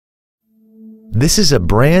This is a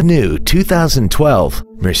brand new 2012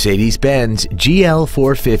 Mercedes-Benz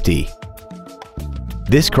GL450.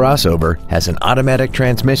 This crossover has an automatic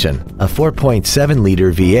transmission, a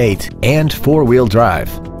 4.7-liter V8, and four-wheel drive.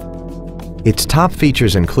 Its top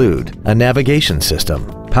features include a navigation system,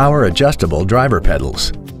 power-adjustable driver pedals,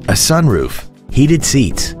 a sunroof, heated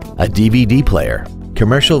seats, a DVD player,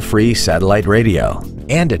 commercial-free satellite radio,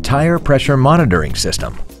 and a tire pressure monitoring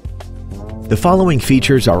system. The following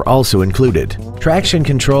features are also included: traction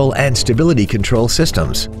control and stability control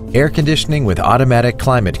systems, air conditioning with automatic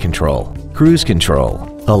climate control, cruise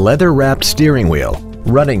control, a leather-wrapped steering wheel,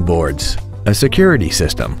 running boards, a security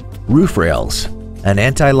system, roof rails, an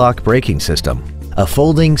anti-lock braking system, a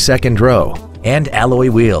folding second row, and alloy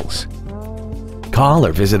wheels. Call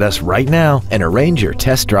or visit us right now and arrange your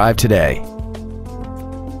test drive today.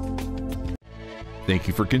 Thank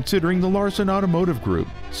you for considering the Larson Automotive Group,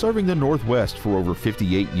 serving the Northwest for over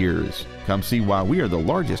 58 years. Come see why we are the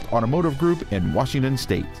largest automotive group in Washington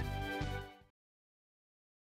State.